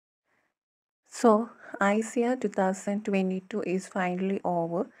So, ICAR 2022 is finally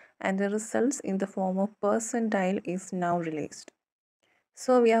over and the results in the form of percentile is now released.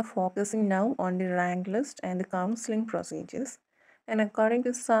 So, we are focusing now on the rank list and the counseling procedures. And according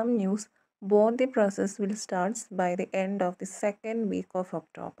to some news, both the process will start by the end of the second week of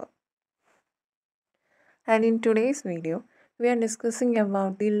October. And in today's video, we are discussing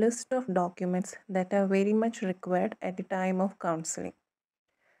about the list of documents that are very much required at the time of counseling.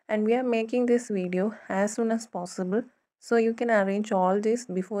 And we are making this video as soon as possible so you can arrange all this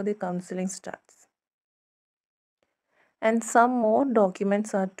before the counseling starts. And some more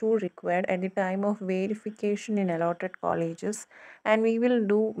documents are too required at the time of verification in allotted colleges, and we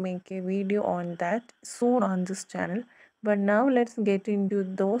will make a video on that soon on this channel. But now let's get into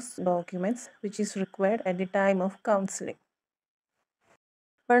those documents which is required at the time of counseling.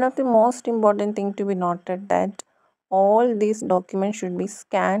 One of the most important thing to be noted that all these documents should be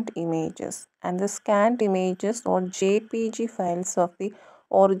scanned images, and the scanned images or JPG files of the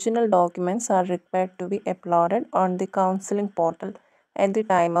original documents are required to be uploaded on the counseling portal at the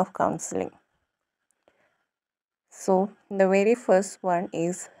time of counseling. So the very first one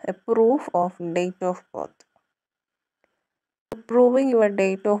is a proof of date of birth. Proving your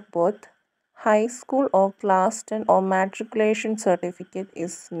date of birth, high school or class 10 or matriculation certificate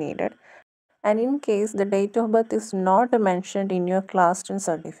is needed. And in case the date of birth is not mentioned in your class 10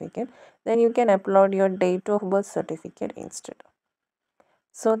 certificate, then you can upload your date of birth certificate instead.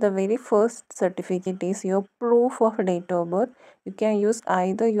 So the very first certificate is your proof of date of birth. You can use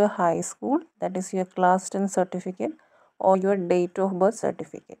either your high school, that is your class 10 certificate, or your date of birth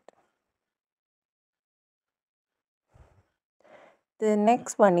certificate. The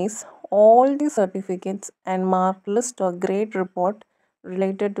next one is all the certificates and mark list or grade report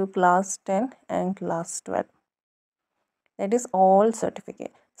related to class 10 and class 12. That is all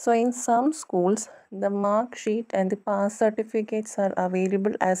certificate. So in some schools, the mark sheet and the pass certificates are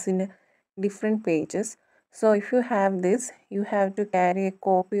available as in different pages. So if you have this, you have to carry a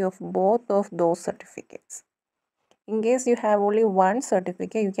copy of both of those certificates. In case you have only one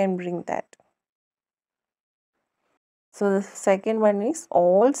certificate, you can bring that. So the second one is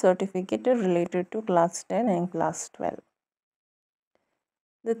all certificate related to class 10 and class 12.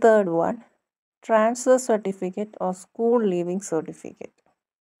 The third one, transfer certificate or school leaving certificate.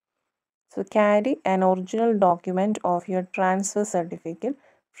 So carry an original document of your transfer certificate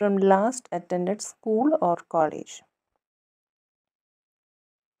from last attended school or college.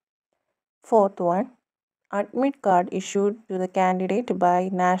 Fourth one, admit card issued to the candidate by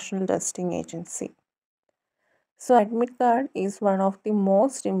National Testing Agency. So admit card is one of the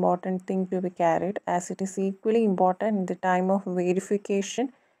most important thing to be carried, as it is equally important in the time of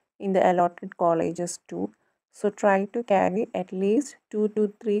verification in the allotted colleges too. So try to carry at least 2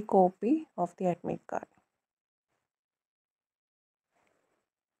 to 3 copy of the admit card.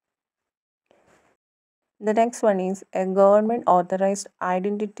 The next one is a government authorized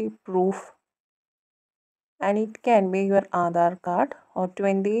identity proof, and it can be your Aadhaar card or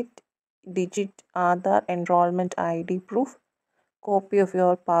 28-digit Aadhaar enrollment ID proof, copy of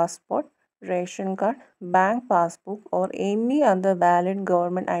your passport, ration card, bank passbook, or any other valid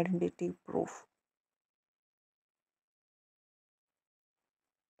government identity proof.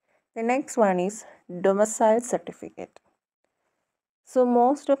 The next one is domicile certificate. So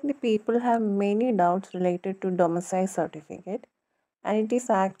most of the people have many doubts related to domicile certificate, and it is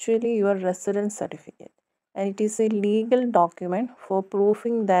actually your residence certificate, and it is a legal document for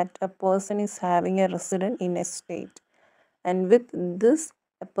proving that a person is having a residence in a state, and with this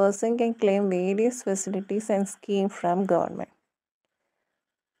a person can claim various facilities and schemes from government.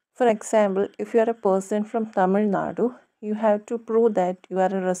 For example, if you are a person from Tamil Nadu, you have to prove that you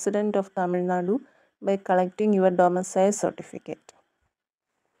are a resident of Tamil Nadu by collecting your domicile certificate.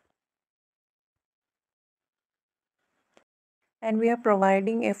 And we are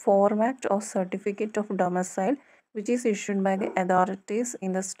providing a format of certificate of domicile which is issued by the authorities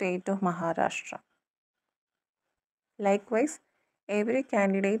in the state of Maharashtra. Likewise, every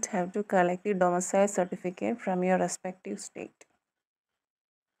candidate have to collect the domicile certificate from your respective state.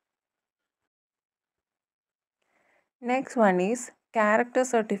 Next one is character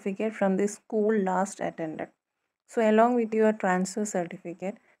certificate from the school last attended. So along with your transfer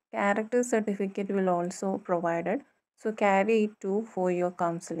certificate, character certificate will also provided. So carry it too for your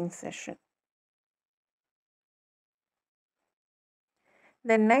counseling session.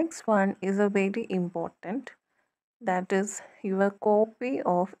 The next one is a very important, that is your copy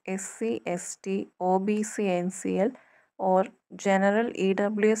of SC, ST, OBC, NCL or General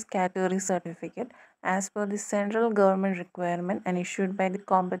EWS category certificate as per the central government requirement and issued by the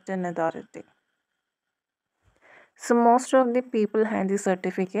competent authority. So most of the people had the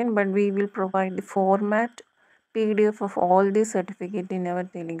certificate, but we will provide the format PDF of all the certificate in our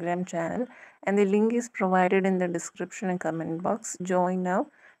Telegram channel, and the link is provided in the description and comment box. Join now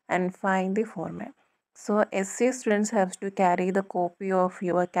and find the format. So SC students have to carry the copy of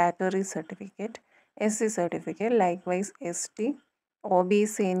your category certificate, SC certificate, likewise ST,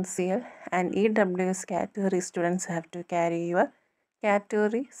 OBC, NCL and EWS category students have to carry your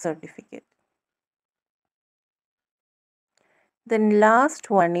category certificate. Then last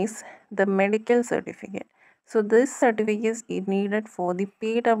one is the medical certificate. So this certificate is needed for the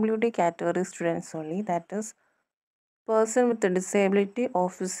PWD category students only, that is person with a disability or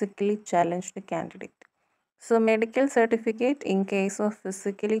physically challenged candidate. So medical certificate in case of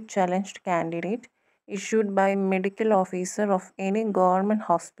physically challenged candidate issued by medical officer of any government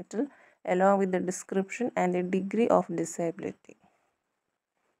hospital along with the description and the degree of disability.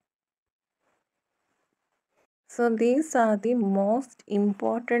 So these are the most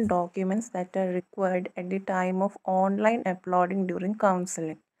important documents that are required at the time of online uploading during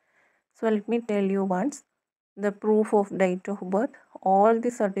counseling. So let me tell you once, the proof of date of birth, all the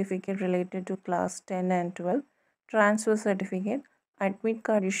certificate related to class 10 and 12, transfer certificate, admit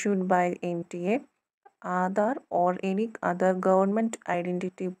card issued by NTA, Aadhaar or any other government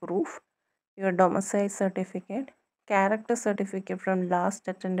identity proof, your domicile certificate, character certificate from last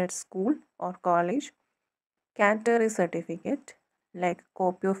attended school or college, category certificate like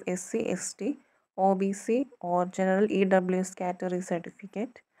copy of SC, ST, OBC or general EWS category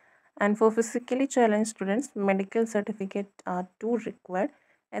certificate. And for physically challenged students, medical certificate are too required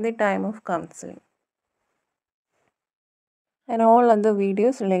at the time of counseling. And all other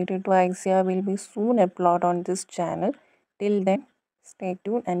videos related to ICAR will be soon uploaded on this channel. Till then, stay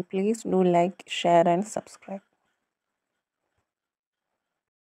tuned and please do like, share and subscribe.